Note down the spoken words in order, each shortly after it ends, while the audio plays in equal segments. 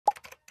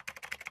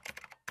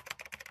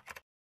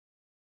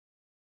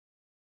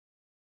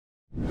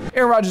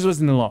Aaron Rodgers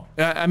wasn't alone.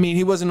 I mean,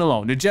 he wasn't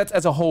alone. The Jets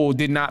as a whole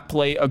did not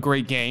play a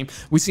great game.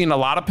 We've seen a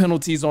lot of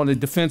penalties on the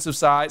defensive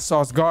side.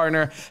 Sauce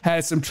Gardner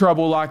had some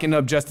trouble locking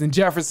up Justin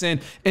Jefferson.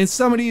 And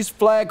some of these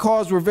flag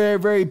calls were very,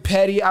 very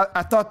petty.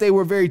 I thought they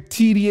were very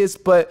tedious,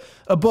 but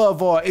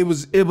above all, it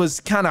was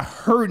kind of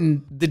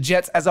hurting the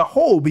Jets as a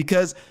whole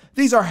because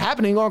these are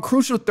happening on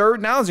crucial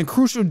third downs and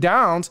crucial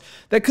downs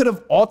that could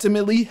have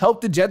ultimately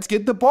helped the Jets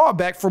get the ball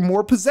back for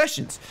more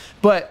possessions.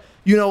 But,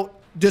 you know,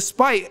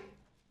 despite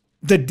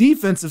the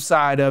defensive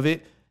side of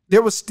it,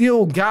 there was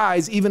still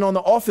guys, even on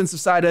the offensive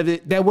side of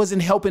it, that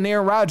wasn't helping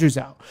Aaron Rodgers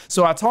out.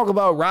 So I talk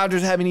about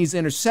Rodgers having these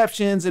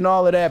interceptions and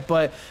all of that,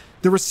 but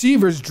the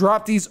receivers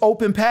dropped these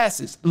open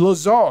passes.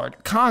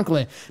 Lazard,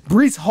 Conklin,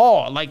 Breece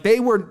Hall, like they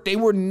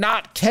were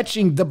not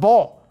catching the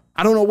ball.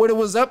 I don't know what it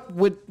was up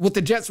with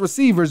the Jets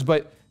receivers,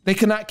 but they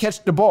could not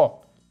catch the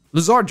ball.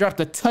 Lazard dropped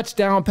a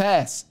touchdown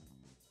pass.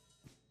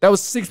 That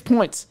was 6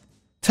 points.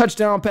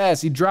 Touchdown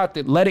pass. He dropped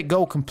it, let it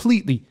go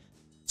completely.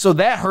 So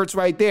that hurts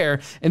right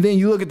there. And then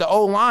you look at the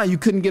O-line, you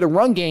couldn't get a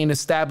run game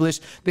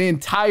established the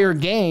entire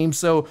game.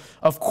 So,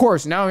 of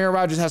course, now Aaron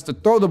Rodgers has to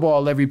throw the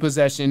ball every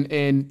possession.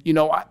 And, you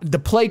know, the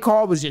play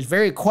call was just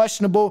very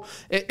questionable.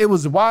 It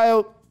was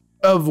wild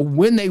of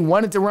when they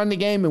wanted to run the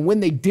game and when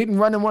they didn't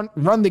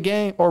run the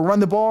game or run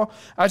the ball.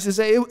 I should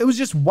say it was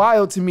just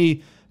wild to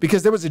me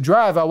because there was a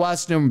drive I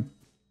watched them.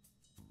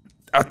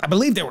 I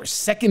believe they were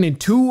 2nd and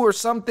 2 or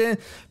something,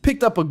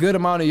 picked up a good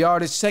amount of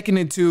yardage,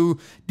 2nd and 2,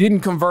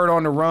 didn't convert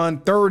on the run,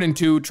 3rd and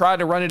 2, tried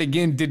to run it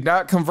again, did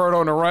not convert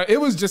on the run. It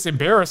was just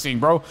embarrassing,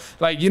 bro.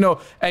 Like, you know,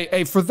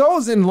 hey, for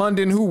those in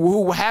London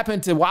who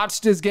happen to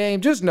watch this game,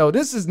 just know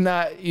this is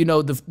not, you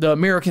know, the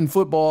American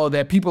football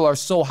that people are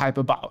so hype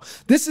about.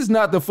 This is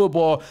not the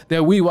football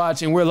that we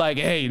watch and we're like,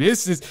 hey,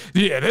 this is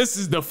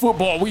the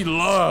football we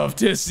love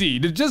to see.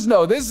 Just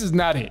know this is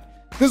not it.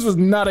 This was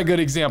not a good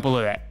example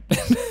of that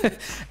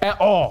at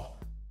all.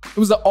 It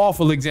was an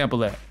awful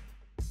example of that.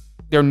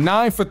 They're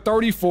 9 for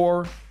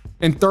 34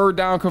 in third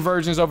down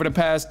conversions over the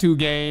past 2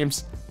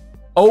 games.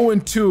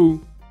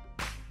 0-2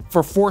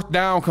 for 4th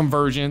down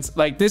conversions.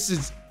 Like, this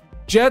is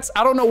Jets.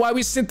 I don't know why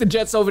we sent the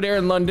Jets over there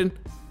in London.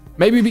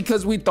 Maybe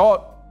because we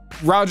thought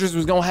Rodgers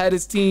was going to have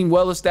his team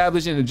well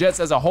established and the Jets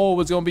as a whole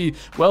was going to be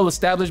well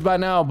established by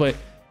now, but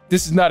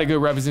this is not a good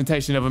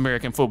representation of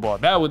American football.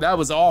 That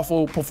was an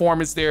awful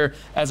performance there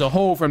as a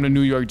whole from the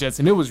New York Jets,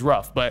 and it was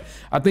rough. But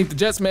I think the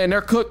Jets, man,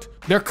 they're cooked.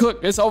 They're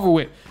cooked. It's over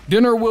with.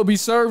 Dinner will be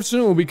served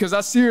soon because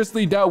I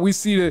seriously doubt we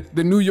see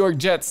the New York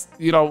Jets,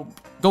 you know,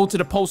 go to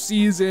the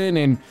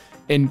postseason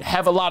and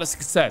have a lot of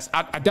success.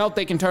 I doubt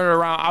they can turn it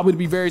around. I would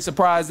be very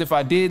surprised if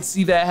I did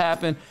see that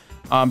happen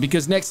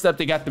because next up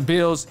they got the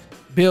Bills.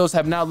 Bills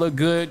have not looked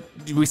good.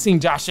 We've seen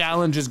Josh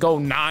Allen just go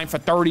 9 for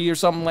 30 or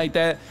something like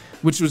that,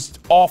 which was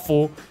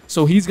awful.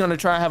 So he's going to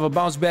try and have a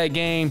bounce back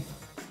game.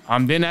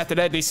 Then after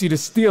that, they see the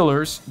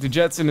Steelers, the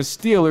Jets and the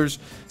Steelers.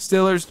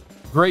 Steelers,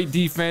 great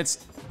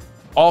defense.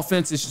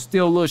 Offense is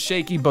still a little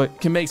shaky,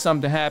 but can make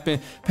something happen.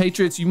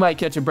 Patriots, you might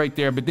catch a break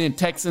there, but then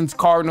Texans,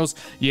 Cardinals,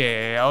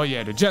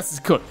 the Jets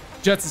is cooked.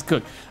 Jets is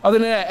cooked. Other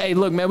than that, hey,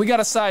 look, man, we got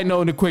a side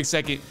note in a quick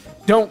second.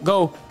 Don't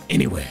go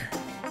anywhere.